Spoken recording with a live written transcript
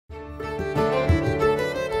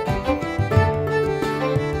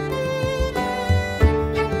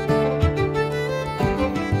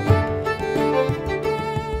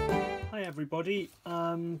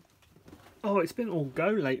Oh, it's been all go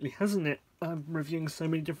lately, hasn't it? I'm reviewing so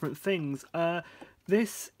many different things.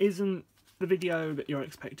 This isn't the video that you're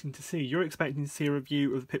expecting to see. You're expecting to see a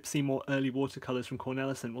review of the Pip Seymour Early Watercolours from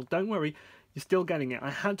Cornelissen. Well, don't worry, you're still getting it.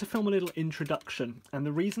 I had to film a little introduction, and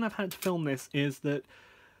the reason I've had to film this is that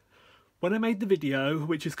when I made the video,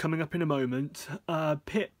 which is coming up in a moment,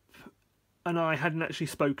 Pip and I hadn't actually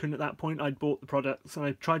spoken at that point. I'd bought the products and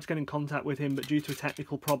I tried to get in contact with him, but due to a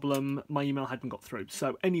technical problem, my email hadn't got through.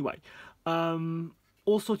 So anyway,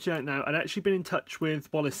 all sorted out now. I'd actually been in touch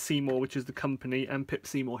with Wallace-Seymour, which is the company, and Pip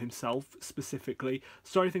Seymour himself specifically.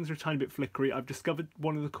 Sorry, things are a tiny bit flickery. I've discovered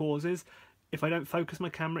one of the causes. If I don't focus my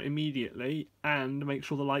camera immediately and make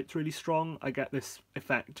sure the light's really strong, I get this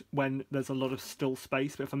effect when there's a lot of still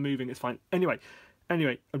space, but if I'm moving, it's fine. Anyway,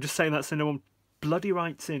 I'm just saying that so no one bloody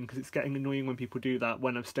writes in, because it's getting annoying when people do that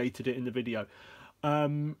when I've stated it in the video.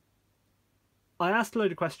 I asked a load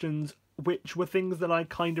of questions which were things that I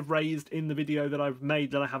kind of raised in the video that I've made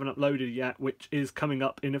that I haven't uploaded yet, which is coming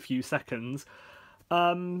up in a few seconds.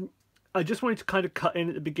 I just wanted to kind of cut in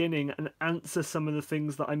at the beginning and answer some of the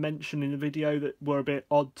things that I mentioned in the video that were a bit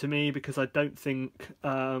odd to me, because I don't think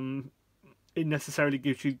it necessarily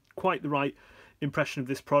gives you quite the right impression of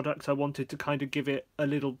this product. I wanted to kind of give it a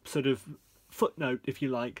little sort of footnote, if you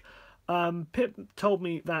like. Pip told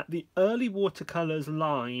me that the Early Watercolours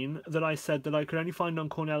line that I said that I could only find on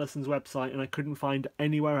Cornelisson's website and I couldn't find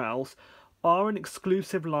anywhere else are an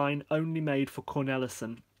exclusive line only made for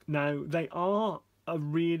Cornelissen. Now, they are a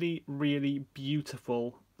really, really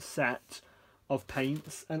beautiful set of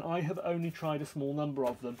paints, and I have only tried a small number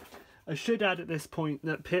of them. I should add at this point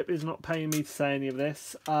that Pip is not paying me to say any of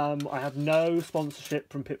this. I have no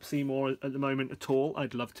sponsorship from Pip Seymour at the moment at all.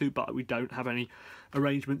 I'd love to, but we don't have any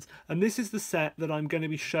arrangements. And this is the set that I'm going to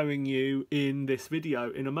be showing you in this video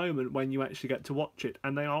in a moment when you actually get to watch it.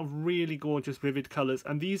 And they are really gorgeous, vivid colours.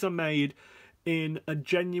 And these are made in a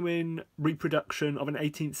genuine reproduction of an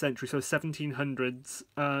 18th century, so a 1700s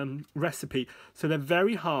recipe. So they're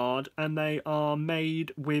very hard, and they are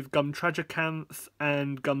made with gum tragacanth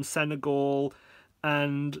and gum Senegal,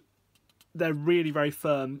 and they're really very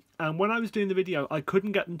firm. And when I was doing the video, I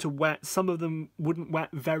couldn't get them to wet. Some of them wouldn't wet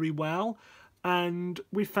very well, and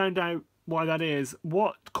we found out why that is.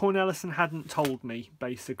 What Cornelissen hadn't told me,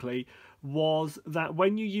 basically, was that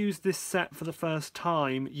when you use this set for the first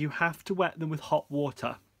time, you have to wet them with hot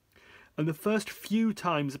water. And the first few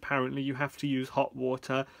times, apparently, you have to use hot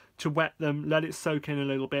water to wet them, let it soak in a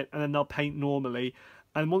little bit, and then they'll paint normally.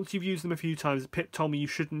 And once you've used them a few times, Pip told me you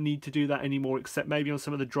shouldn't need to do that anymore, except maybe on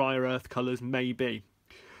some of the drier earth colours, maybe.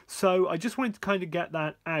 So I just wanted to kind of get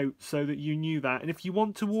that out so that you knew that. And if you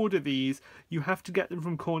want to order these, you have to get them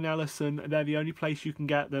from Cornelissen. They're the only place you can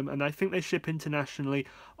get them, and I think they ship internationally.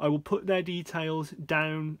 I will put their details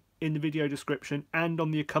down in the video description and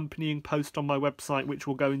on the accompanying post on my website, which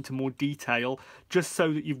will go into more detail, just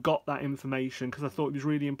so that you've got that information, because I thought it was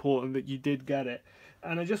really important that you did get it.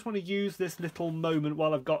 And I just want to use this little moment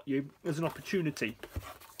while I've got you as an opportunity,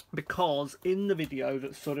 because in the video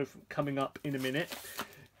that's sort of coming up in a minute,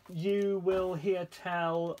 you will hear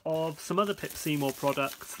tell of some other Pip Seymour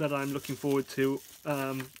products that I'm looking forward to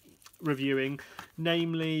reviewing,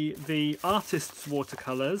 namely the Artist's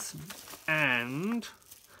Watercolours and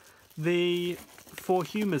the Four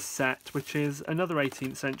Humours set, which is another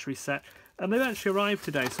 18th century set, and they've actually arrived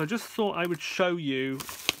today, so I just thought I would show you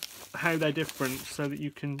how they're different so that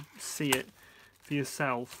you can see it for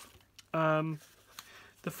yourself.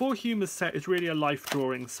 The Four Humours set is really a life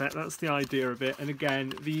drawing set. That's the idea of it. And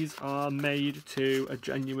again, these are made to a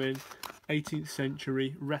genuine 18th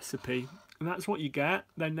century recipe. And that's what you get.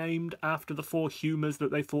 They're named after the four humours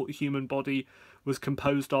that they thought the human body was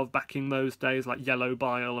composed of back in those days, like yellow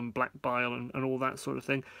bile and black bile and all that sort of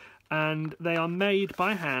thing. And they are made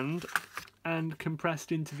by hand and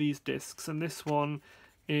compressed into these discs. And this one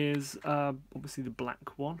is obviously the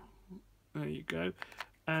black one. There you go.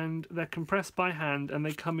 And they're compressed by hand, and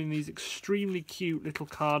they come in these extremely cute little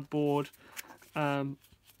cardboard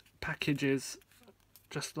packages,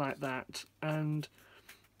 just like that. And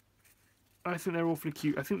I think they're awfully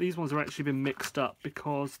cute. I think these ones have actually been mixed up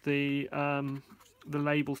because the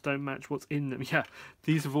labels don't match what's in them. Yeah,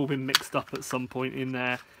 these have all been mixed up at some point in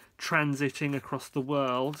their transiting across the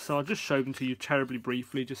world. So I'll just show them to you terribly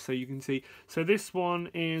briefly, just so you can see. So this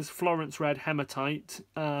one is Florence Red Hematite,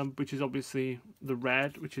 which is obviously the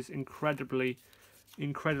red, which is incredibly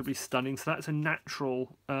stunning. So that's a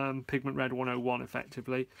natural pigment red 101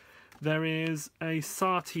 effectively. There is a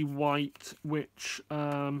Sati White, which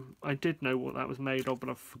I did know what that was made of, but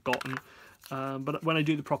I've forgotten. But when I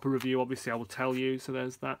do the proper review, obviously I will tell you. So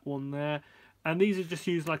there's that one there. And these are just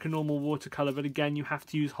used like a normal watercolour, but again, you have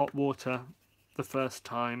to use hot water the first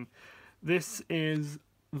time. This is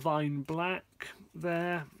Vine Black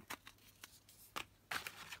there.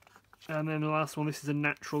 And then the last one, this is a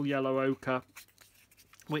natural yellow ochre,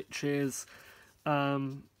 which is,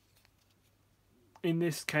 in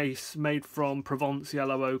this case, made from Provence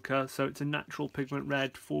yellow ochre. So it's a natural pigment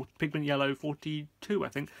red, pigment yellow 42, I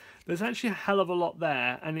think. There's actually a hell of a lot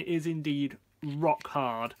there, and it is indeed rock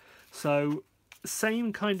hard. So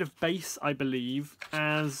same kind of base, I believe,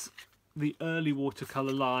 as the Early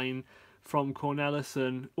Watercolour line from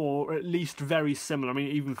Cornelissen, or at least very similar. I mean,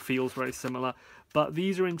 it even feels very similar. But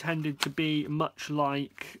these are intended to be much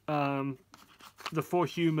like the four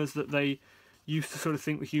humours that they used to sort of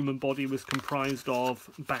think the human body was comprised of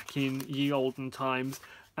back in ye olden times.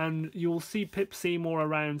 And you'll see Pip Seymour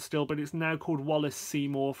around still, but it's now called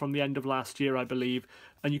Wallace-Seymour from the end of last year, I believe.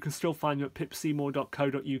 And you can still find them at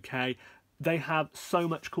pipseymour.co.uk. They have so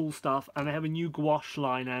much cool stuff, and they have a new gouache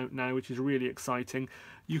line out now, which is really exciting.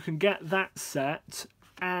 You can get that set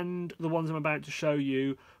and the ones I'm about to show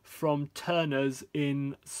you from Turner's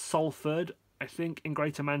in Salford, I think in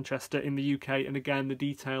Greater Manchester in the UK, and again the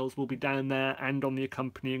details will be down there and on the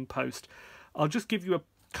accompanying post. I'll just give you a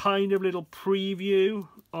kind of little preview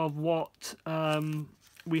of what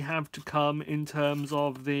we have to come in terms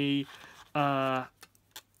of the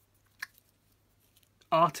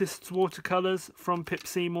artists' watercolours from Pip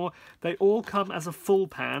Seymour. They all come as a full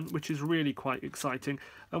pan, which is really quite exciting.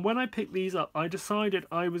 And when I picked these up, I decided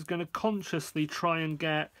I was going to consciously try and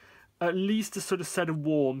get at least a sort of set of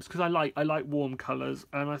warms, because I like warm colours,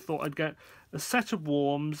 and I thought I'd get a set of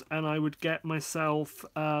warms, and I would get myself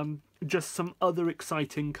just some other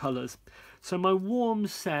exciting colours. So my warm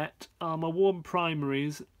set, my warm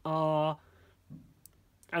primaries are,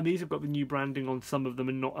 and these have got the new branding on some of them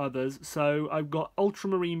and not others. So I've got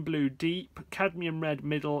ultramarine blue deep, cadmium red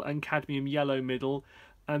middle, and cadmium yellow middle,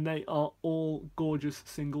 and they are all gorgeous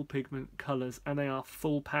single pigment colours, and they are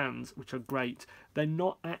full pans, which are great. They're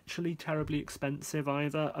not actually terribly expensive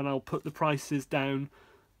either, and I'll put the prices down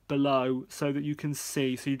below so that you can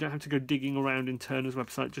see, so you don't have to go digging around in Turner's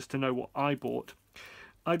website just to know what I bought.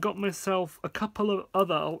 I got myself a couple of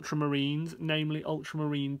other ultramarines, namely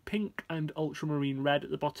ultramarine pink and ultramarine red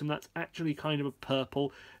at the bottom. That's actually kind of a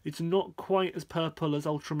purple. It's not quite as purple as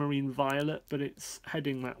ultramarine violet, but it's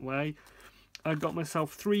heading that way. I got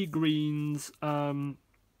myself 3 greens, not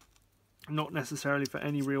necessarily for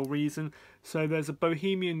any real reason. So there's a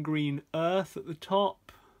Bohemian green earth at the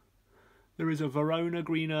top. There is a Verona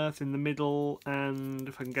green earth in the middle, and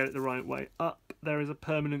if I can get it the right way up, there is a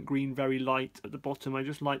permanent green very light at the bottom. I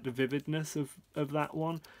just like the vividness of that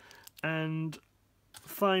one. And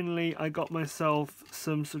finally, I got myself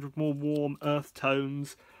some sort of more warm earth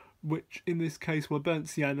tones, which in this case were burnt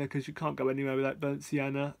sienna, because you can't go anywhere without burnt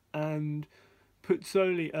sienna, and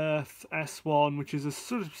Puzzoli Earth S1, which is a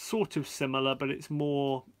sort of similar, but it's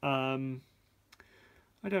more,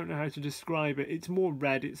 I don't know how to describe it. It's more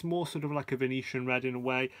red. It's more sort of like a Venetian red in a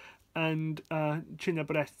way. And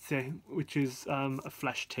Cinabrette, which is a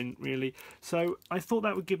flesh tint, really. So I thought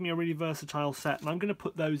that would give me a really versatile set. And I'm going to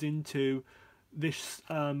put those into this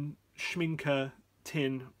Schminker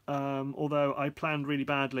tin, although I planned really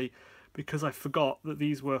badly because I forgot that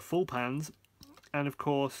these were full pans. And of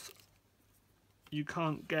course, you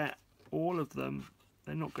can't get all of them.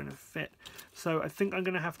 They're not going to fit. So I think I'm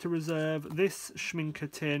going to have to reserve this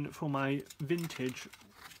Schminker tin for my vintage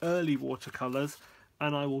early watercolours,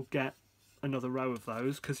 and I will get another row of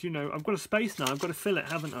those, because, you know, I've got a space now. I've got to fill it,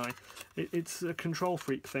 haven't I? It's a control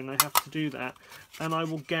freak thing. I have to do that. And I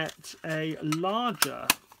will get a larger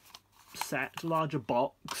set, larger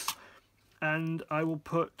box, and I will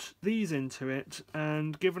put these into it.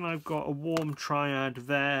 And given I've got a warm triad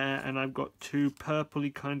there, and I've got 2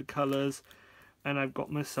 purpley kind of colours, and I've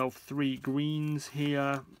got myself 3 greens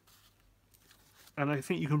here, and I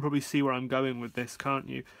think you can probably see where I'm going with this, can't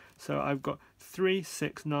you? So I've got 3,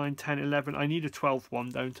 6, 9, 10, 11. I need a 12th one,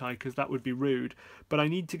 don't I? Because that would be rude. But I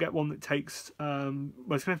need to get one that takes, well,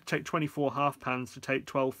 it's going to have to take 24 half pans to take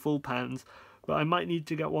 12 full pans. But I might need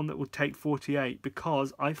to get one that would take 48,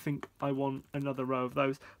 because I think I want another row of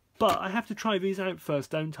those. But I have to try these out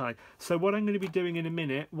first, don't I? So what I'm going to be doing in a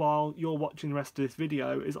minute while you're watching the rest of this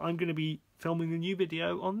video is I'm going to be filming a new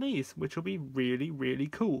video on these, which will be really, really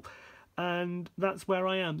cool. And that's where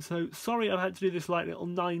I am. So sorry I've had to do this like little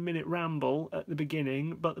 9-minute ramble at the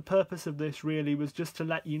beginning, but the purpose of this really was just to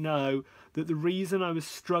let you know that the reason I was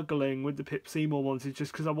struggling with the Pip Seymour ones is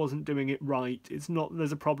just because I wasn't doing it right. It's not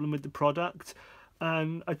there's a problem with the product.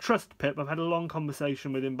 And I trust Pip. I've had a long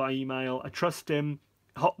conversation with him by email. I trust him.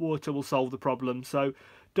 Hot water will solve the problem. So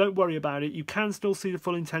don't worry about it. You can still see the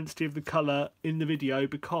full intensity of the colour in the video,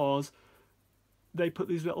 because they put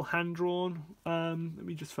these little hand-drawn, let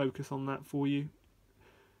me just focus on that for you.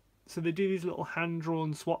 So they do these little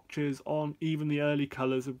hand-drawn swatches on, even the early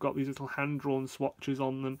colours have got these little hand-drawn swatches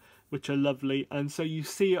on them, which are lovely. And so you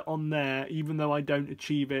see it on there, even though I don't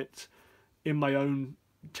achieve it in my own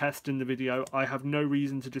test in the video, I have no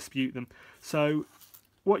reason to dispute them. So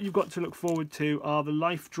what you've got to look forward to are the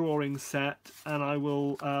life drawing set, and I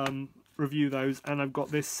will review those. And I've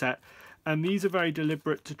got this set. And these are very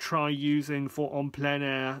deliberate to try using for en plein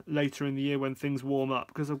air later in the year when things warm up,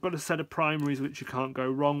 because I've got a set of primaries which you can't go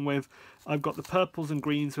wrong with. I've got the purples and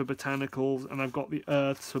greens for botanicals, and I've got the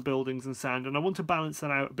earths for buildings and sand, and I want to balance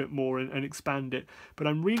that out a bit more and expand it. But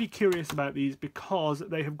I'm really curious about these because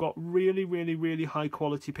they have got really high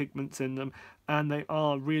quality pigments in them, and they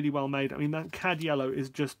are really well made. I mean, that cad yellow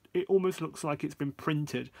is just, it almost looks like it's been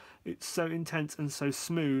printed. It's so intense and so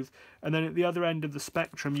smooth. And then at the other end of the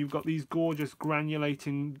spectrum, you've got these gorgeous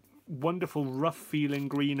granulating, wonderful rough feeling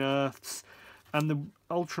green earths, and the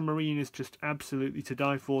ultramarine is just absolutely to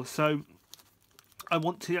die for. So I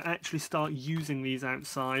want to actually start using these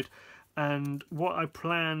outside, and what I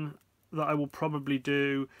plan that I will probably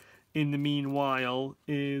do in the meanwhile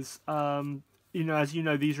is you know, as you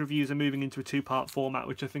know, these reviews are moving into a two-part format,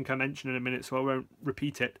 which I think I mentioned in a minute, so I won't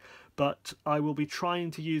repeat it. But I will be trying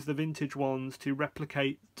to use the vintage ones to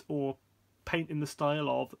replicate or paint in the style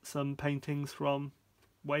of some paintings from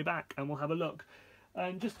way back, and we'll have a look.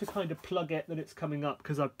 And just to kind of plug it that it's coming up,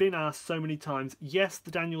 because I've been asked so many times, yes, the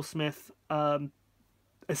Daniel Smith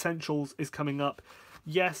Essentials is coming up.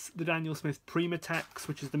 Yes, the Daniel Smith Primatex,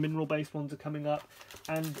 which is the mineral-based ones, are coming up.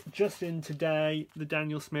 And just in today, the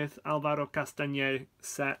Daniel Smith Alvaro Castañer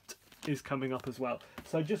set is coming up as well.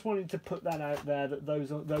 So I just wanted to put that out there, that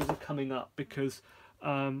those are coming up, because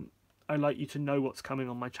I like you to know what's coming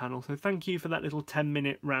on my channel. So thank you for that little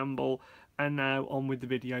 10-minute ramble. And now on with the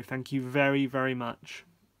video. Thank you very much.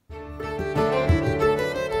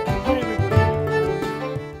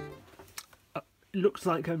 Looks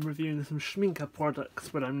like I'm reviewing some Schminke products,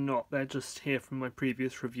 but I'm not. They're just here from my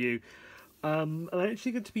previous review. I'm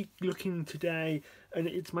actually going to be looking today, and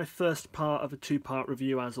it's my first part of a two-part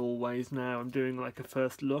review as always. Now I'm doing like a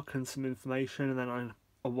first look and some information, and then in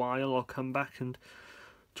a while I'll come back and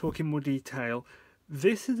talk in more detail.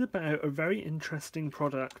 This is about a very interesting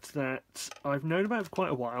product that I've known about for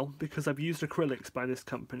quite a while, because I've used acrylics by this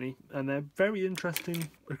company, and they're very interesting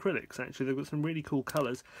acrylics actually. They've got some really cool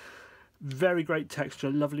colours. Very great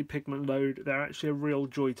texture, lovely pigment load. They're actually a real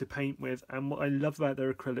joy to paint with, and what I love about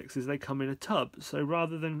their acrylics is they come in a tub. So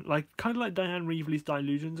rather than kind of like Diane Reevely's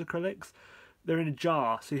Dilutions acrylics, they're in a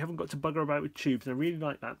jar, so you haven't got to bugger about with tubes. I really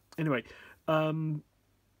like that. Anyway,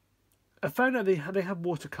 I found out they have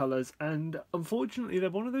watercolours, and unfortunately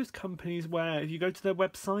they're one of those companies where if you go to their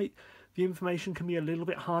website, the information can be a little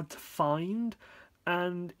bit hard to find.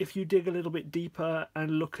 And if you dig a little bit deeper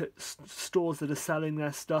and look at stores that are selling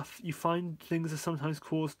their stuff, you find things are sometimes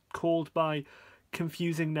called by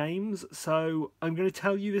confusing names. So I'm going to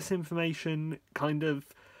tell you this information kind of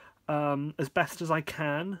as best as I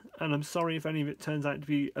can, and I'm sorry if any of it turns out to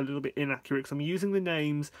be a little bit inaccurate, because I'm using the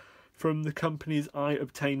names from the companies I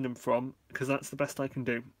obtained them from, because that's the best I can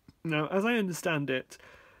do. Now, as I understand it,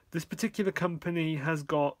 this particular company has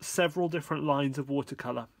got several different lines of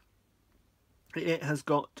watercolour. It has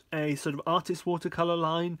got a sort of artist watercolour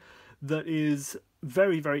line that is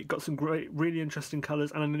got some great, really interesting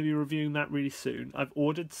colours, and I'm going to be reviewing that really soon. I've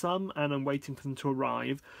ordered some and I'm waiting for them to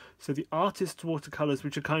arrive. So the artist watercolours,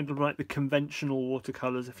 which are kind of like the conventional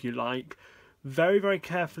watercolours, if you like, very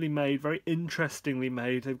carefully made, very interestingly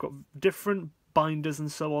made. They've got different binders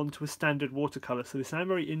and so on to a standard watercolour, so they sound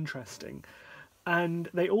very interesting. And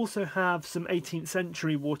they also have some 18th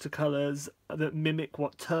century watercolours that mimic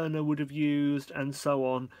what Turner would have used and so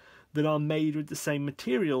on, that are made with the same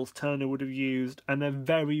materials Turner would have used, and they're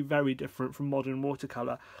very different from modern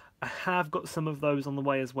watercolour. I have got some of those on the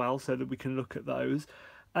way as well, so that we can look at those.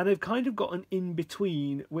 And they've kind of got an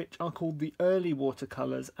in-between, which are called the early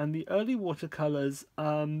watercolours. And the early watercolours,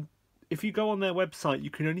 if you go on their website, you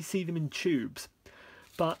can only see them in tubes.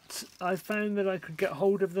 But I found that I could get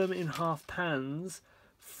hold of them in half pans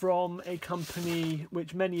from a company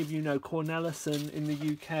which many of you know, Cornelissen in the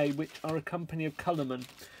UK, which are a company of colourmen.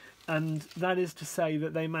 And that is to say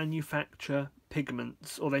that they manufacture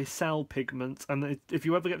pigments, or they sell pigments. And if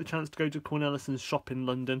you ever get the chance to go to Cornelissen's shop in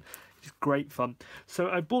London, it's great fun. So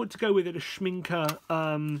I bought, to go with it, a Schminke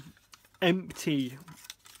empty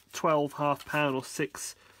 12 half pan or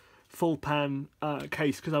 6 full pan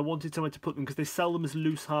case, because I wanted somewhere to put them, because they sell them as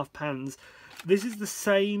loose half pans. This is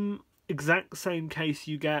the exact same case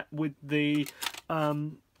you get with the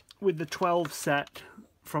 12 set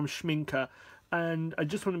from Schminke, And I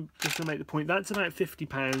just want to make the point, that's about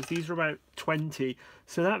 £50. These are about 20.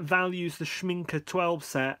 So that values the Schminke 12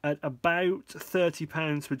 set at about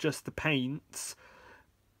 £30 for just the paints.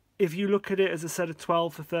 If you look at it as a set of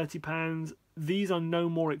 12 for £30, these are no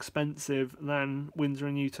more expensive than Winsor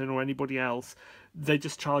 & Newton or anybody else. They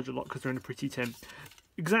just charge a lot because they're in a pretty tin.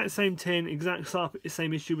 Exact same tin, exact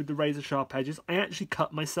same issue with the razor sharp edges. I actually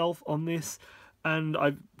cut myself on this, and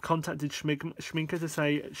I've contacted Schminke to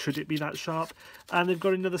say, should it be that sharp? And they've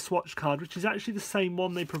got another swatch card, which is actually the same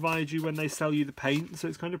one they provide you when they sell you the paint, so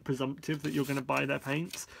it's kind of presumptive that you're going to buy their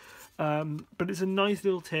paints. But it's a nice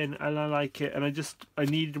little tin, and I like it, and I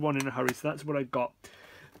needed one in a hurry, so that's what I got.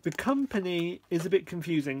 The company is a bit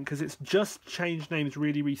confusing because it's just changed names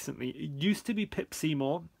really recently. It used to be Pip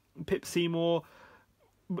Seymour. Pip Seymour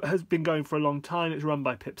has been going for a long time. It's run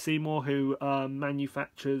by Pip Seymour, who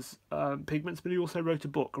manufactures pigments, but he also wrote a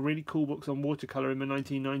book, really cool books on watercolour in the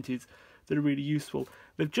 1990s that are really useful.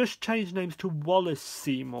 They've just changed names to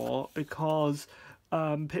Wallace-Seymour because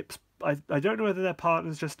Pip's, I don't know whether they're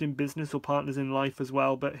partners just in business or partners in life as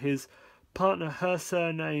well, but his partner, her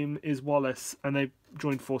surname is Wallace, and they've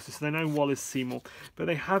joined forces, so they know Wallace-Seymour, but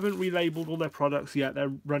they haven't relabeled all their products yet.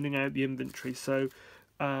 They're running out the inventory, so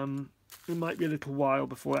it might be a little while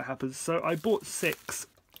before that happens. So I bought 6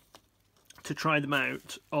 to try them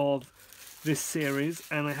out of this series,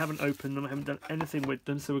 and I haven't opened them, I haven't done anything with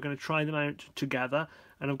them, so we're going to try them out together,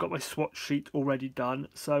 and I've got my swatch sheet already done,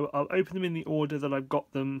 so I'll open them in the order that I've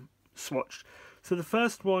got them swatched. So the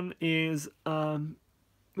first one is,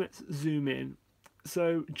 let's zoom in,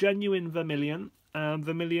 so Genuine Vermilion.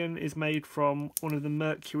 Vermilion is made from one of the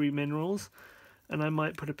mercury minerals, and I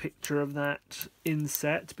might put a picture of that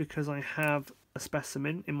inset because I have a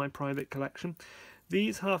specimen in my private collection.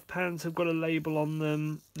 These half pans have got a label on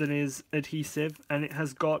them that is adhesive, and it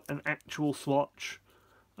has got an actual swatch,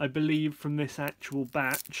 I believe, from this actual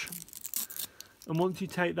batch. And once you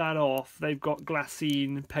take that off, they've got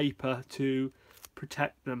glassine paper to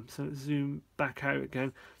protect them. So let's zoom back out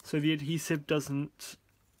again. So the adhesive doesn't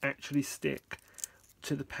actually stick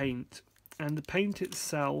to the paint. And the paint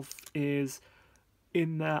itself is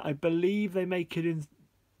in there. I believe they make it in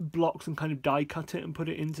blocks and kind of die cut it and put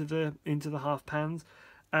it into the half pans.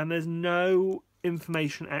 And there's no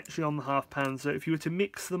information actually on the half pans. So if you were to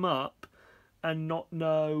mix them up and not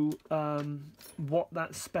know what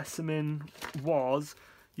that specimen was,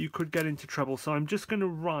 you could get into trouble. So I'm just going to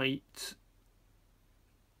write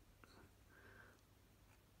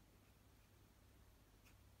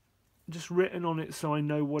just written on it so I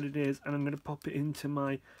know what it is, and I'm going to pop it into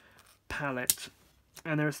my palette.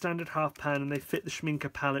 And they're a standard half pan, and they fit the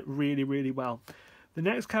Schminke palette really, really well. The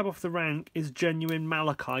next cab off the rank is Genuine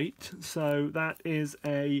Malachite. So that is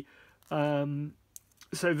a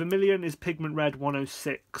so Vermilion is pigment red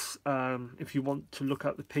 106. If you want to look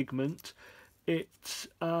up the pigment, it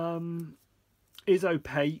is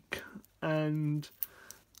opaque and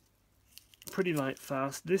pretty light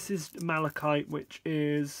fast. This is Malachite, which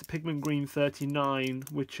is pigment green 39,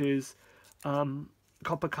 which is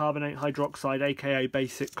copper carbonate hydroxide, aka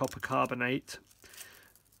basic copper carbonate.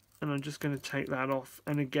 And I'm just going to take that off,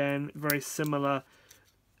 and again, very similar.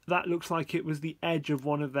 That looks like it was the edge of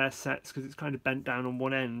one of their sets because it's kind of bent down on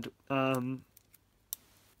one end. I'm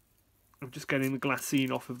just getting the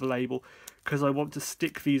glassine off of the label because I want to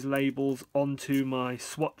stick these labels onto my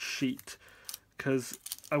swatch sheet because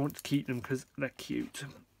I want to keep them because they're cute.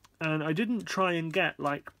 And I didn't try and get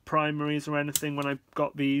like primaries or anything when I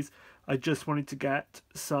got these. I just wanted to get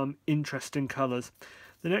some interesting colours.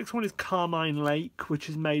 The next one is Carmine Lake, which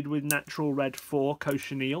is made with Natural Red 4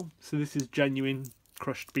 cochineal. So this is genuine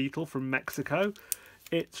crushed beetle from Mexico.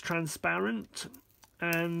 It's transparent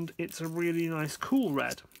and it's a really nice cool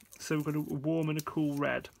red. So we've got a warm and a cool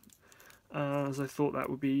red, as I thought that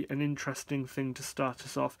would be an interesting thing to start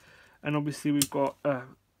us off. And obviously we've got a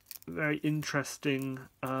very interesting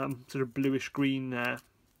sort of bluish green there.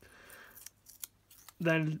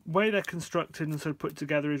 The way they're constructed and sort of put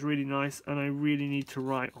together is really nice, and I really need to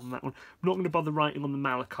write on that one. I'm not going to bother writing on the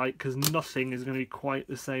malachite because nothing is going to be quite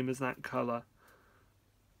the same as that colour.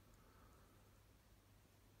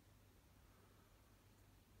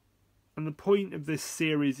 And the point of this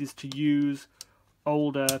series is to use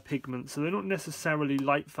older pigments, so they're not necessarily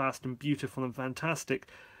light, fast and beautiful and fantastic.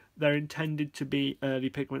 They're intended to be early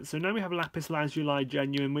pigments. So now we have Lapis Lazuli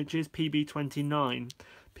Genuine, which is PB29.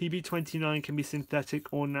 PB29 can be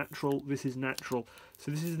synthetic or natural. This is natural.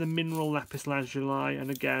 So this is the mineral Lapis Lazuli,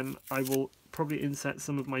 and again, I will probably insert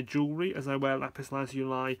some of my jewellery as I wear Lapis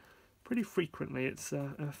Lazuli pretty frequently. It's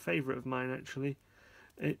a favourite of mine, actually.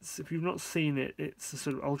 It's, if you've not seen it, it's a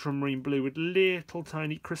sort of ultramarine blue with little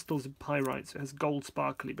tiny crystals of pyrite. So it has gold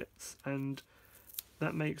sparkly bits, and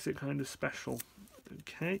that makes it kind of special.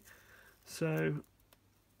 Okay, so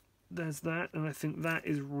there's that, and I think that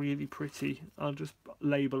is really pretty. I'll just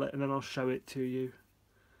label it and then I'll show it to you.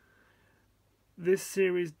 This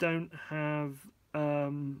series don't have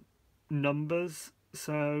numbers,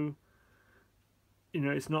 so you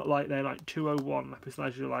know, it's not like they're like 201 lapis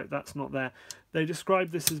lazuli, that's not there. They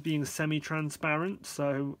describe this as being semi-transparent,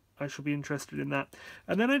 so I shall be interested in that.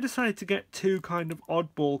 And then I decided to get two kind of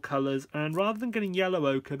oddball colours, and rather than getting yellow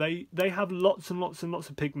ochre, they have lots and lots and lots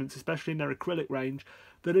of pigments, especially in their acrylic range,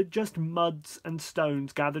 that are just muds and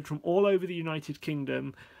stones gathered from all over the United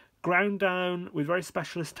Kingdom, ground down with very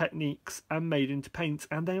specialist techniques and made into paints,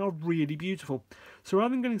 and they are really beautiful. So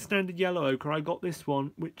rather than getting standard yellow ochre, I got this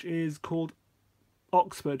one, which is called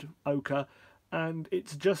Oxford ochre, and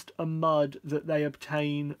it's just a mud that they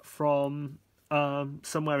obtain from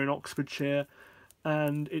somewhere in Oxfordshire,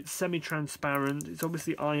 and it's semi-transparent. It's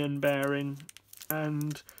obviously iron bearing,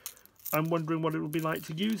 and I'm wondering what it would be like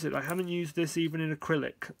to use it. I haven't used this even in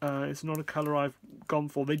acrylic. It's not a colour I've gone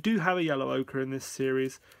for. They do have a yellow ochre in this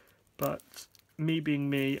series, but me being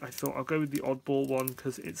me, I thought I'll go with the oddball one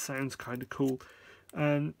because it sounds kind of cool,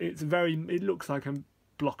 and it's very, it looks like a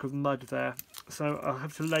block of mud there, so I'll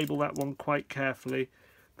have to label that one quite carefully,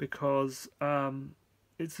 because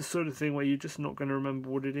it's the sort of thing where you're just not going to remember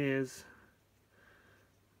what it is.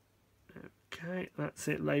 Okay, that's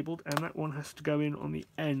it labelled, and that one has to go in on the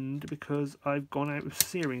end because I've gone out of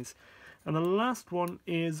series. And the last one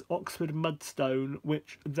is Oxford Mudstone,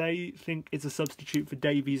 which they think is a substitute for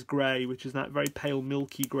Davies Grey, which is that very pale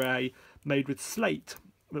milky grey made with slate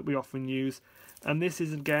that we often use. And this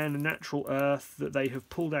is again a natural earth that they have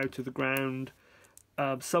pulled out of the ground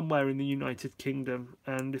somewhere in the United Kingdom.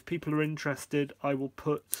 And if people are interested, I will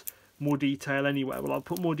put more detail anyway. Well, I'll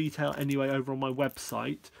put more detail anyway over on my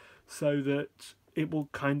website so that it will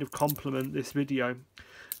kind of complement this video.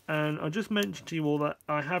 And I'll just mention to you all that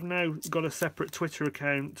I have now got a separate Twitter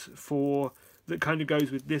account for that kind of goes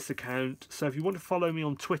with this account. So if you want to follow me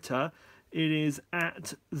on Twitter, it is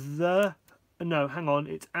at it's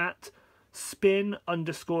at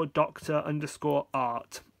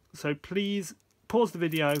spin_doctor_art. So please pause the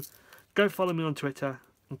video, go follow me on Twitter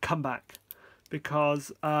and come back,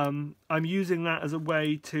 because I'm using that as a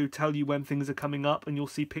way to tell you when things are coming up, and you'll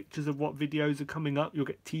see pictures of what videos are coming up. You'll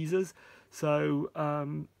get teasers, so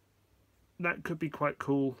that could be quite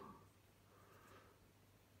cool.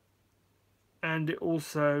 And it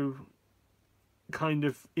also kind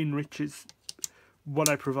of enriches what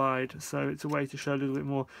I provide, so it's a way to show a little bit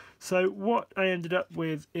more. So what I ended up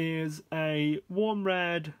with is a warm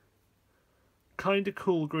red, kind of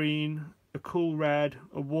cool green, a cool red,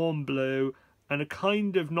 a warm blue, and a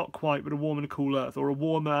kind of not quite, but a warm and a cool earth, or a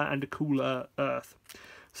warmer and a cooler earth.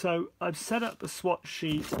 So I've set up a swatch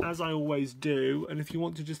sheet as I always do, and if you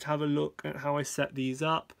want to just have a look at how I set these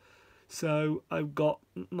up. So I've got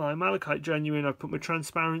my malachite genuine, I've put my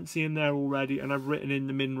transparency in there already, and I've written in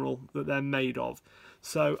the mineral that they're made of.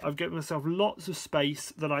 So I've given myself lots of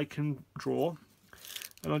space that I can draw,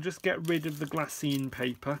 and I'll just get rid of the glassine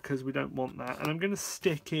paper because we don't want that. And I'm going to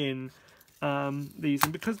stick in these,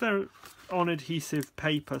 and because they're on adhesive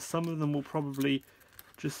paper, some of them will probably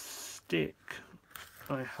just stick,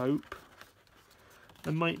 I hope.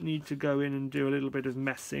 I might need to go in and do a little bit of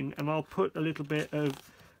messing, and I'll put a little bit of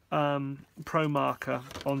pro marker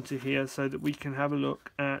onto here so that we can have a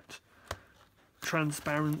look at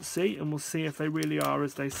transparency, and we'll see if they really are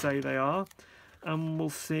as they say they are, and we'll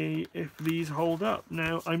see if these hold up.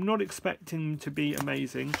 Now, I'm not expecting them to be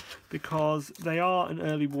amazing because they are an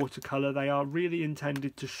early watercolour. They are really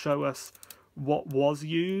intended to show us what was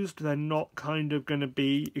used. They're not kind of going to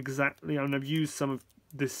be exactly, I mean, I've used some of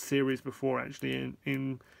this series before actually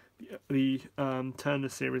in the Turner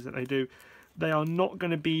series that they do. They are not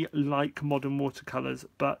going to be like modern watercolours,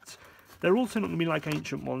 but they're also not going to be like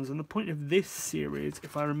ancient ones. And the point of this series,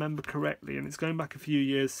 if I remember correctly, and it's going back a few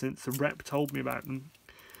years since a rep told me about them,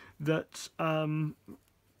 that the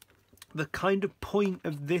kind of point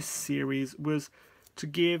of this series was to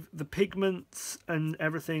give the pigments and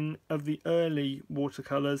everything of the early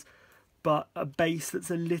watercolours, but a base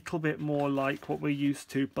that's a little bit more like what we're used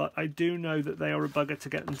to. But I do know that they are a bugger to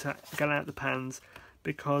get them to get out the pans,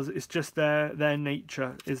 because it's just their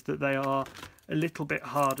nature is that they are a little bit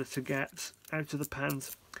harder to get out of the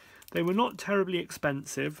pans. They were not terribly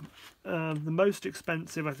expensive. The most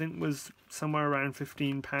expensive I think was somewhere around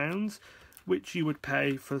 £15, which you would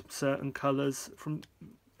pay for certain colours from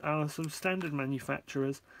our sort of standard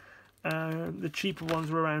manufacturers. The cheaper ones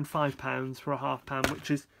were around £5 for a £1/2,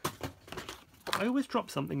 which is... I always drop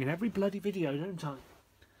something in every bloody video, don't I?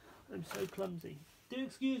 I'm so clumsy. Do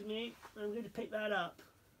excuse me, I'm going to pick that up.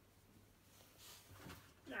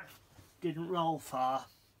 Didn't roll far.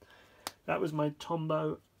 That was my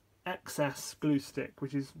Tombow XS glue stick,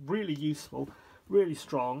 which is really useful, really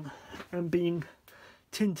strong, and being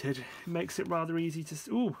tinted makes it rather easy to...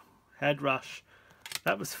 Ooh, head rush.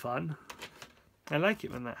 That was fun. I like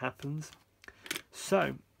it when that happens.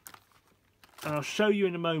 So, I'll show you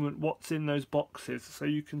in a moment what's in those boxes so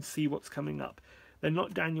you can see what's coming up. They're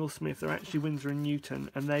not Daniel Smith, they're actually Winsor &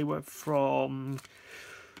 Newton, and they were from...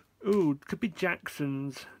 Ooh, could be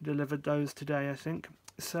Jackson's delivered those today, I think.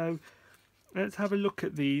 So, let's have a look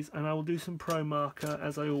at these, and I will do some pro marker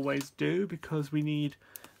as I always do, because we need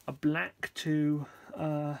a black to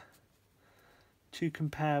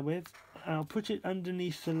compare with. I'll put it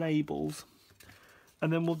underneath the labels,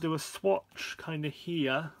 and then we'll do a swatch kind of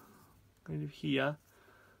here.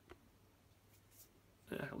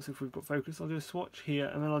 That helps if we've got focus. I'll do a swatch here,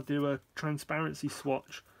 and then I'll do a transparency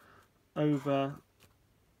swatch over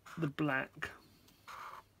the black.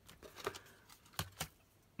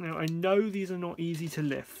 Now, I know these are not easy to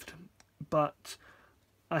lift, but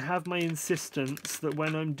I have my insistence that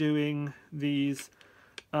when I'm doing these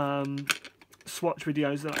swatch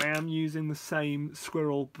videos that I am using the same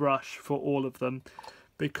squirrel brush for all of them,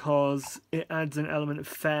 because it adds an element of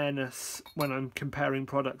fairness when I'm comparing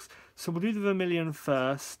products. So we'll do the vermilion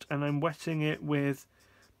first, and I'm wetting it with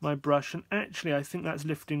my brush, and actually I think that's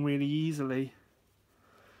lifting really easily.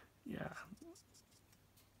 Yeah.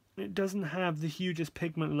 It doesn't have the hugest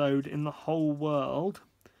pigment load in the whole world,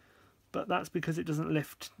 but that's because it doesn't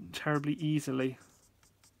lift terribly easily.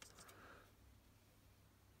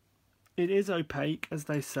 It is opaque, as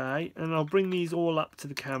they say, and I'll bring these all up to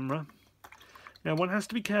the camera. Now, one has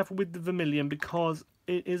to be careful with the vermilion because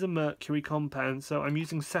it is a mercury compound, so I'm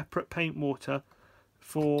using separate paint water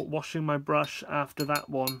for washing my brush after that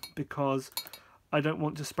one, because I don't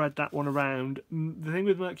want to spread that one around. The thing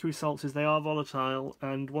with mercury salts is they are volatile,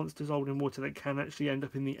 and once dissolved in water they can actually end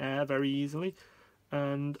up in the air very easily,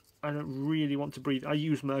 and I don't really want to breathe. I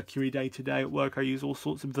use mercury day to day at work. I use all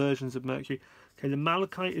sorts of versions of mercury. Okay, the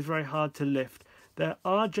malachite is very hard to lift. There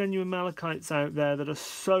are genuine malachites out there that are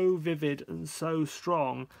so vivid and so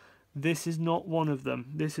strong. This is not one of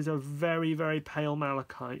them. This is a very, very pale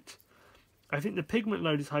malachite. I think the pigment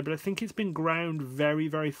load is high, but I think it's been ground very,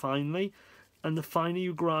 very finely. And the finer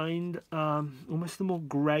you grind, almost the more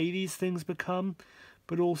grey these things become,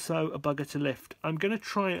 but also a bugger to lift. I'm going to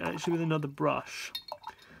try it actually with another brush,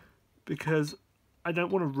 because I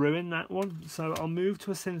don't want to ruin that one. So I'll move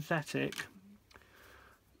to a synthetic.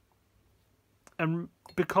 And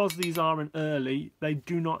because these are an early, they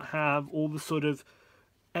do not have all the sort of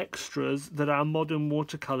extras that our modern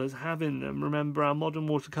watercolours have in them. Remember, our modern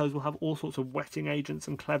watercolours will have all sorts of wetting agents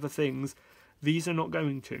and clever things. These are not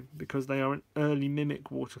going to, because they are an early mimic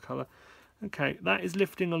watercolour. Okay, that is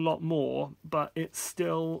lifting a lot more, but it's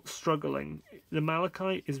still struggling. The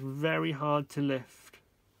malachite is very hard to lift.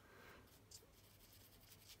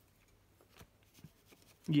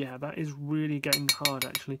 Yeah, that is really getting hard,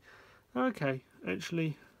 actually. Okay,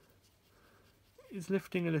 actually, it's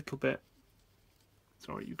lifting a little bit.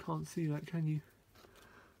 Sorry, you can't see that, can you?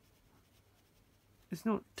 It's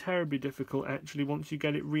not terribly difficult, actually, once you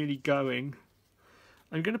get it really going.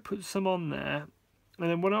 I'm going to put some on there, and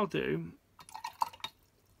then what I'll do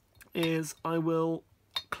is I will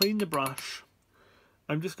clean the brush.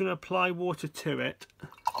 I'm just going to apply water to it,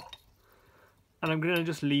 and I'm going to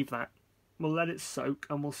just leave that. We'll let it soak,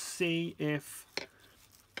 and we'll see if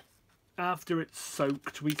after it's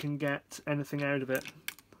soaked we can get anything out of it.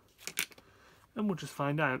 And we'll just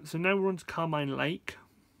find out. So now we're on to Carmine Lake.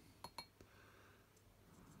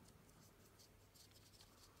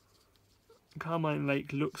 Carmine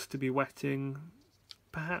Lake looks to be wetting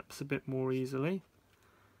perhaps a bit more easily.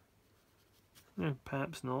 No,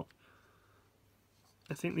 perhaps not.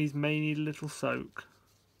 I think these may need a little soak.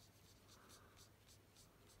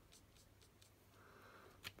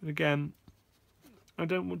 But again, I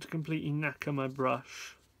don't want to completely knacker my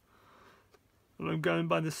brush. And I'm going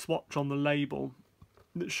by the swatch on the label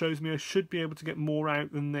that shows me I should be able to get more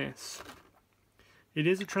out than this. It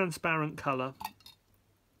is a transparent colour,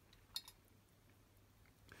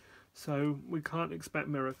 so we can't expect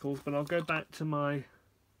miracles, but I'll go back to my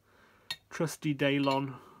trusty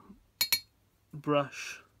Daylon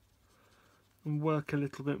brush and work a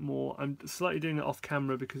little bit more. I'm slightly doing it off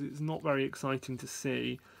camera because it's not very exciting to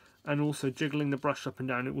see, and also jiggling the brush up and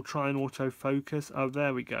down, it will try and autofocus. Oh,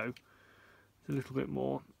 there we go. It's a little bit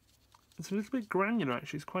more. It's a little bit granular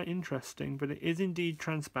actually, it's quite interesting, but it is indeed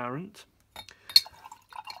transparent.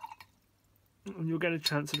 And you'll get a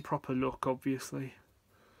chance at a proper look, obviously,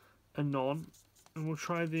 anon. And we'll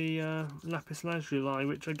try the lapis lazuli,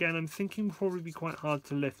 which again I'm thinking will probably be quite hard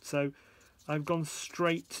to lift, so I've gone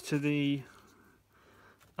straight to the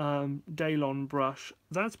Daylon brush.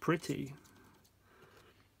 That's pretty.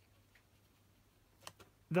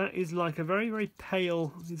 That is like a very, very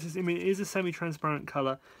pale, I mean, it is a semi-transparent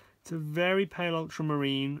colour. It's a very pale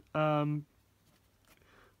ultramarine, but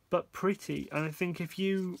pretty. And I think if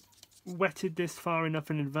you wetted this far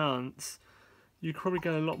enough in advance, you could probably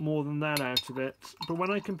get a lot more than that out of it. But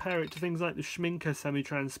when I compare it to things like the Schminker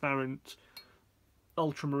semi-transparent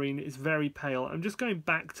ultramarine, it's very pale. I'm just going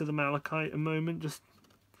back to the malachite a moment, just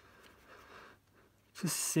to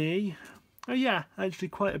see. Oh yeah, actually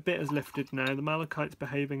quite a bit has lifted now. The malachite's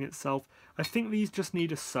behaving itself. I think these just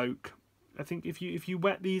need a soak. I think if you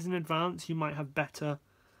wet these in advance, you might have better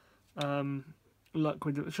luck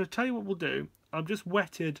with it. So I'll tell you what we'll do. I've just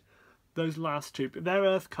wetted those last two. But they're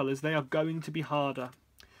earth colours. They are going to be harder.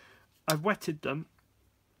 I've wetted them.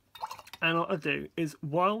 And what I'll do is,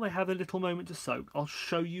 while they have a little moment to soak, I'll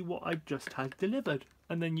show you what I've just had delivered.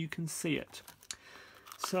 And then you can see it.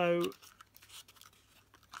 So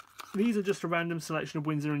these are just a random selection of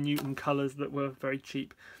Winsor & Newton colours that were very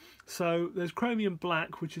cheap. So there's Chromium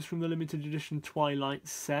Black, which is from the limited edition Twilight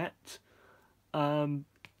set.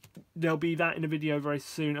 There'll be that in a video very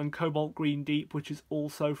soon. And Cobalt Green Deep, which is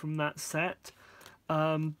also from that set.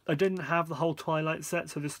 I didn't have the whole Twilight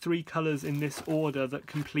set, so there's 3 colours in this order that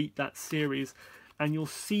complete that series. And you'll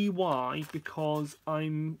see why, because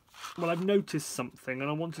I've noticed something and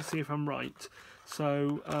I want to see if I'm right.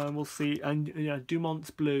 So we'll see. And yeah,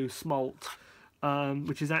 Dumont's Blue Smalt,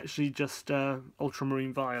 which is actually just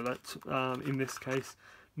ultramarine violet in this case.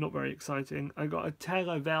 Not very exciting. I got a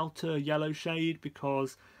Terra Verte yellow shade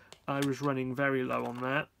because I was running very low on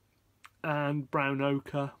that. And Brown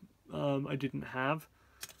Ochre I didn't have.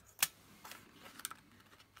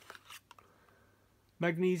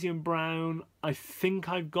 Magnesium Brown I think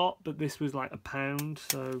I've got, but this was like £1,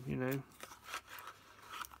 so you know.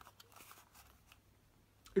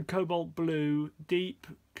 Cobalt Blue Deep,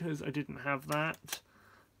 because I didn't have that.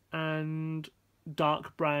 And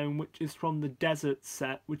Dark Brown, which is from the Desert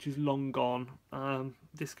set, which is long gone.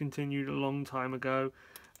 Discontinued a long time ago.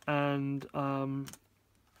 And so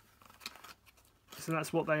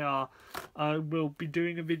that's what they are. I will be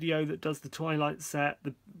doing a video that does the Twilight set,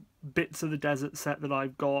 the bits of the Desert set that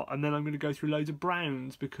I've got, and then I'm going to go through loads of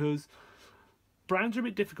browns, because browns are a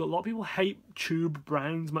bit difficult. A lot of people hate tube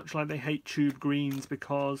browns, much like they hate tube greens,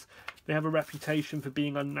 because they have a reputation for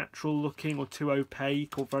being unnatural looking or too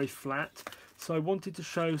opaque or very flat. So I wanted to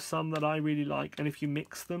show some that I really like, and if you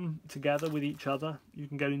mix them together with each other, you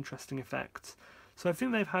can get interesting effects. So I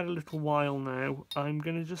think they've had a little while now. I'm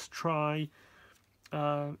going to just try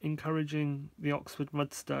encouraging the Oxford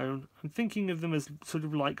Mudstone. I'm thinking of them as sort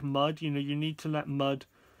of like mud. You know, you need to let mud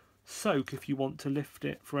soak if you want to lift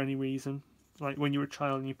it for any reason. Like when you're a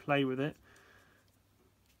child and you play with it.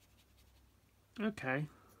 Okay.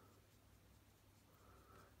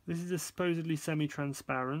 This is a supposedly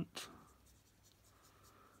semi-transparent.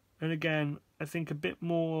 And again, I think a bit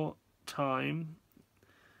more time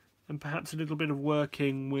and perhaps a little bit of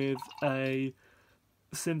working with a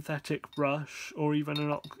synthetic brush or even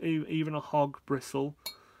a hog bristle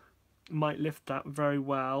might lift that very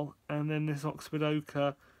well. And then this Oxford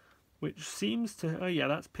Ochre, which seems to, oh yeah,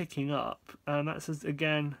 that's picking up, and that's,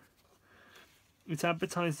 again, it's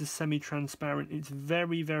advertised as semi-transparent. It's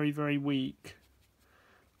very, very, very weak.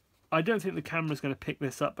 I don't think the camera's going to pick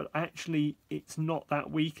this up, but actually it's not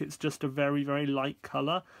that weak. It's just a very, very light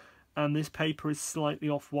colour, and this paper is slightly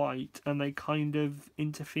off-white, and they kind of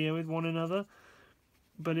interfere with one another.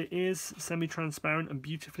 But it is semi-transparent and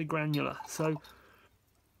beautifully granular. So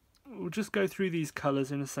we'll just go through these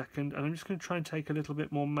colours in a second, and I'm just going to try and take a little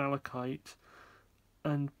bit more malachite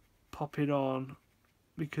and pop it on,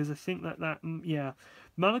 because I think yeah,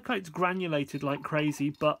 malachite's granulated like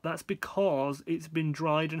crazy, but that's because it's been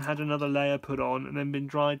dried and had another layer put on, and then been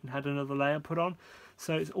dried and had another layer put on.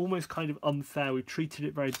 So it's almost kind of unfair. We've treated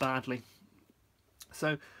it very badly.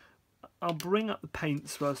 So I'll bring up the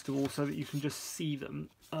paints first of all so that you can just see them.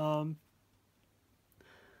 So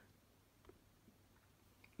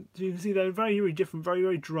you can see they're very, very different, very,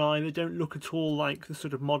 very dry. They don't look at all like the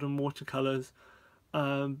sort of modern watercolours.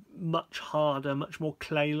 Much harder, much more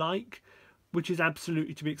clay-like, which is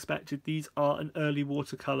absolutely to be expected. These are an early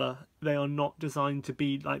watercolour. They are not designed to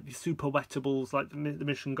be like the super wettables like the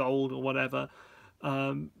Mission Gold or whatever.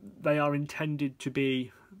 They are intended to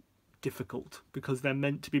be difficult because they're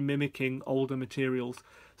meant to be mimicking older materials.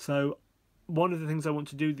 So one of the things I want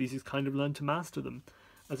to do with these is kind of learn to master them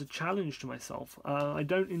as a challenge to myself. I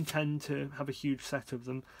don't intend to have a huge set of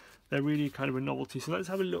them. They're really kind of a novelty. So let's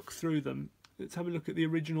have a look through them. Let's have a look at the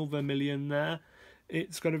original vermilion there.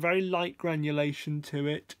 It's got a very light granulation to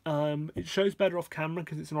it. It shows better off camera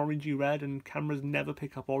because it's an orangey red, and cameras never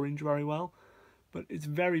pick up orange very well. But it's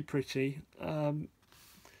very pretty.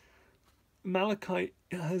 Malachite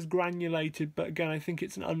has granulated, but again, I think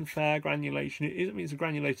it's an unfair granulation. It is, I mean, it's a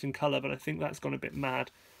granulating colour, but I think that's gone a bit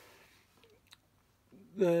mad.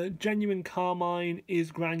 The genuine carmine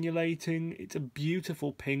is granulating. It's a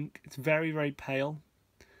beautiful pink. It's very, very pale.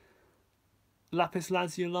 Lapis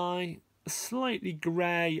lazuli, slightly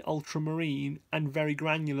grey ultramarine and very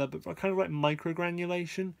granular, but kind of like micro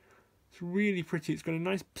granulation. It's really pretty. It's got a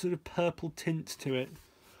nice sort of purple tint to it.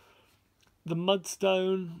 The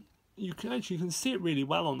mudstone, you can see it really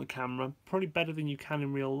well on the camera, probably better than you can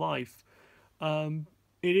in real life. It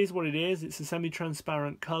is what it is. It's a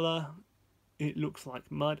semi-transparent colour. It looks like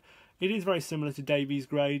mud. It is very similar to Davies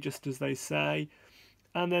grey, just as they say.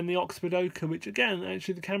 And then the Oxford ochre, which again,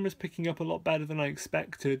 actually the camera's picking up a lot better than I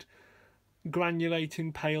expected.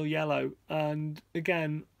 Granulating pale yellow. And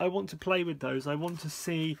again, I want to play with those. I want to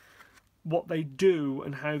see what they do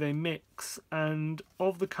and how they mix. And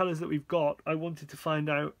of the colours that we've got, I wanted to find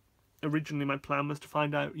out, originally my plan was to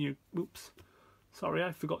find out, oops, sorry,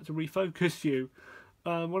 I forgot to refocus you.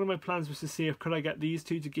 One of my plans was to see if could I get these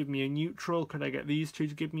two to give me a neutral, could I get these two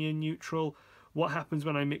to give me a neutral, what happens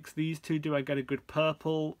when I mix these two, do I get a good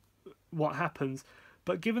purple, what happens?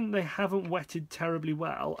 But given they haven't wetted terribly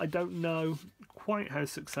well, I don't know quite how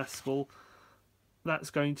successful that's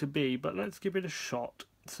going to be, but let's give it a shot.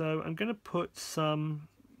 So I'm going to put some,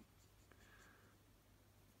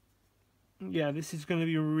 yeah, this is going to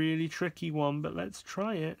be a really tricky one, but let's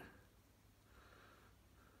try it.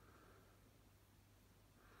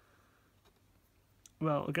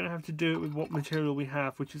 Well, we're going to have to do it with what material we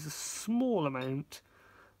have, which is a small amount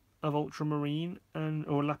of ultramarine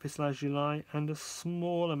or lapis lazuli and a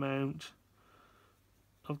small amount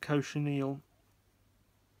of cochineal.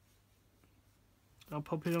 I'll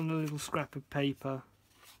pop it on a little scrap of paper.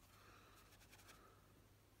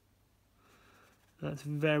 That's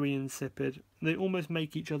very insipid. They almost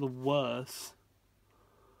make each other worse.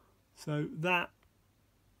 So that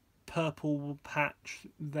purple patch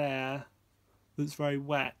there that's very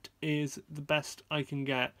wet is the best I can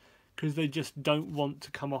get because they just don't want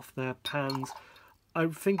to come off their pans. I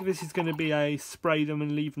think this is going to be a spray them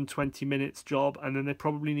and leave them 20 minutes job, and then they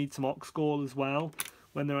probably need some ox-gall as well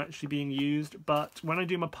when they're actually being used. But when I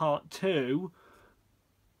do my part 2,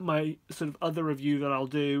 my sort of other review that I'll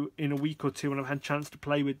do in a week or two when I've had a chance to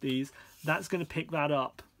play with these, that's going to pick that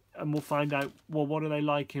up, and we'll find out, well, what are they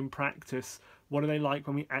like in practice? What are they like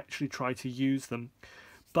when we actually try to use them?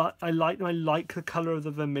 But I like the colour of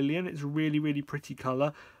the vermilion. It's a really, really pretty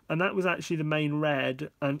colour. And that was actually the main red,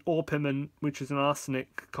 and orpiment, which is an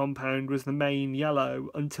arsenic compound, was the main yellow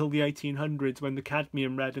until the 1800s when the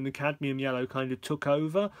cadmium red and the cadmium yellow kind of took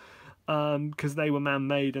over because they were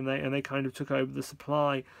man-made and they kind of took over the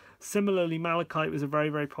supply. Similarly, malachite was a very,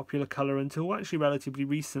 very popular colour until actually relatively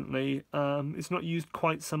recently. It's not used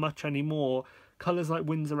quite so much anymore. Colours like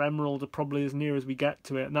Windsor Emerald are probably as near as we get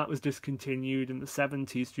to it, and that was discontinued in the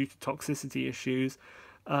 70s due to toxicity issues.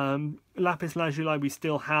 Lapis lazuli we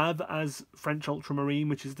still have as French ultramarine,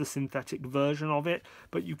 which is the synthetic version of it,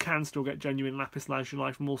 but you can still get genuine lapis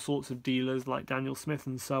lazuli from all sorts of dealers like Daniel Smith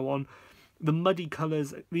and so on. The muddy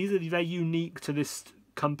colours, they're unique to this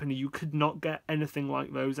company. You could not get anything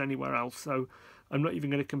like those anywhere else, so I'm not even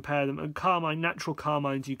going to compare them. And carmine, natural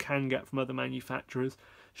carmines you can get from other manufacturers,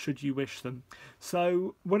 should you wish them.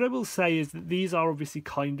 So what I will say is that these are obviously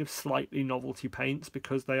kind of slightly novelty paints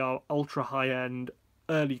because they are ultra high-end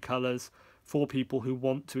early colours for people who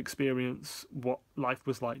want to experience what life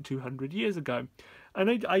was like 200 years ago.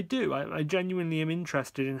 And I genuinely am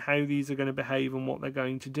interested in how these are going to behave and what they're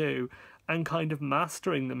going to do, and kind of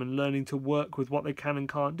mastering them and learning to work with what they can and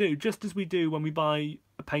can't do, just as we do when we buy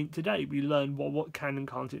a paint today. We learn what can and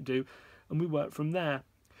can't it do, and we work from there.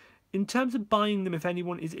 In terms of buying them, if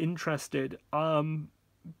anyone is interested,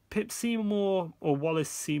 Pip Seymour, or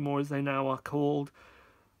Wallace-Seymour as they now are called,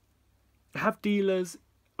 have dealers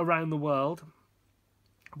around the world.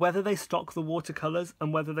 Whether they stock the watercolours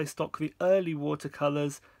and whether they stock the early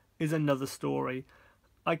watercolours is another story.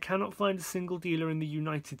 I cannot find a single dealer in the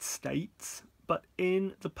United States, but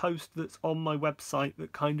in the post that's on my website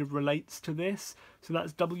that kind of relates to this, so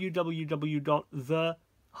that's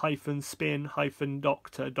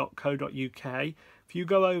www.the-spin-doctor.co.uk. If you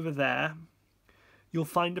go over there, you'll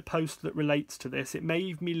find a post that relates to this. It may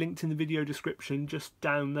even be linked in the video description just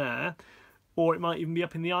down there, or it might even be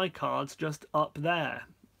up in the iCards just up there.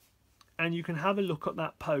 And you can have a look at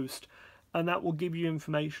that post, and that will give you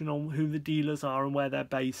information on who the dealers are and where they're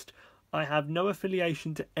based. I have no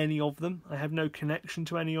affiliation to any of them. I have no connection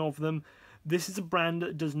to any of them. This is a brand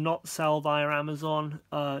that does not sell via Amazon.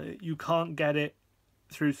 You can't get it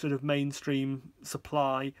through sort of mainstream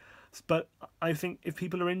supply. But I think if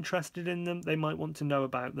people are interested in them, they might want to know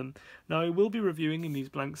about them. Now, I will be reviewing in these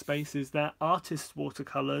blank spaces their artist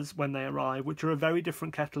watercolours when they arrive, which are a very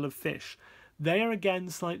different kettle of fish. They are again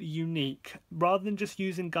slightly unique. Rather than just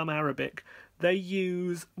using gum arabic, they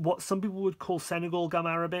use what some people would call Senegal gum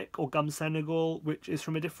arabic or gum Senegal, which is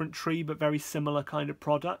from a different tree but very similar kind of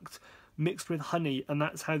product, mixed with honey, and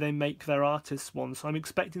that's how they make their artist ones. So I'm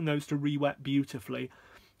expecting those to re-wet beautifully.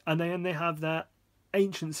 And then they have their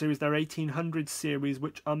ancient series, their 1800s series,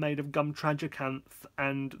 which are made of gum tragacanth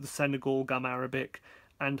and the Senegal gum arabic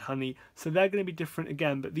and honey. So they're going to be different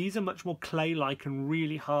again, but these are much more clay-like and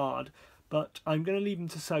really hard. But I'm going to leave them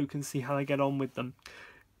to soak and see how I get on with them.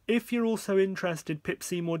 If you're also interested, Pip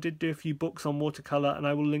Seymour did do a few books on watercolour, and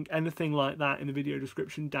I will link anything like that in the video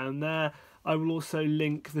description down there. I will also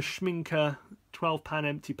link the Schminker 12-pan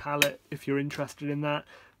empty palette if you're interested in that,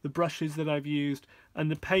 the brushes that I've used, and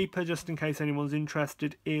the paper, just in case anyone's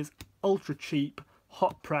interested, is ultra cheap,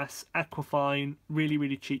 hot press, Aquafine, really,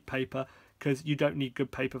 really cheap paper, because you don't need good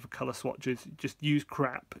paper for colour swatches. Just use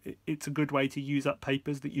crap. It's a good way to use up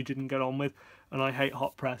papers that you didn't get on with, and I hate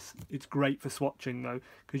hot press. It's great for swatching though,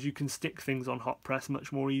 because you can stick things on hot press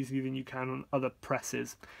much more easily than you can on other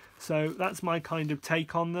presses. So that's my kind of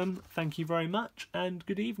take on them. Thank you very much, and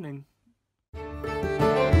good evening.